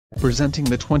Presenting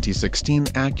the 2016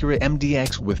 Acura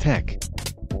MDX with tech.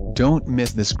 Don't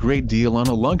miss this great deal on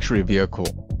a luxury vehicle.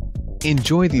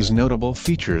 Enjoy these notable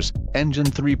features: engine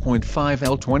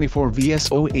 3.5L 24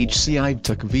 VSOHC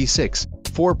IVTEC V6,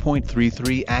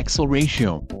 4.33 axle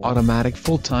ratio, automatic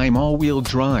full-time all-wheel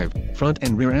drive, front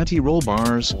and rear anti-roll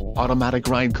bars, automatic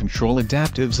ride control,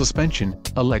 adaptive suspension,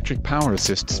 electric power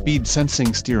assist, speed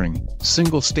sensing steering,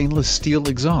 single stainless steel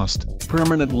exhaust,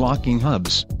 permanent locking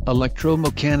hubs,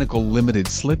 electromechanical limited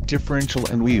slip differential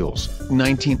and wheels,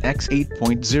 19x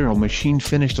 8.0 machine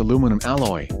finished aluminum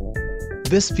alloy.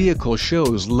 This vehicle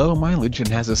shows low mileage and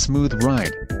has a smooth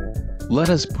ride. Let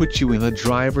us put you in the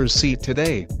driver's seat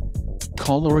today.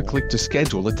 Call or click to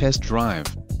schedule a test drive.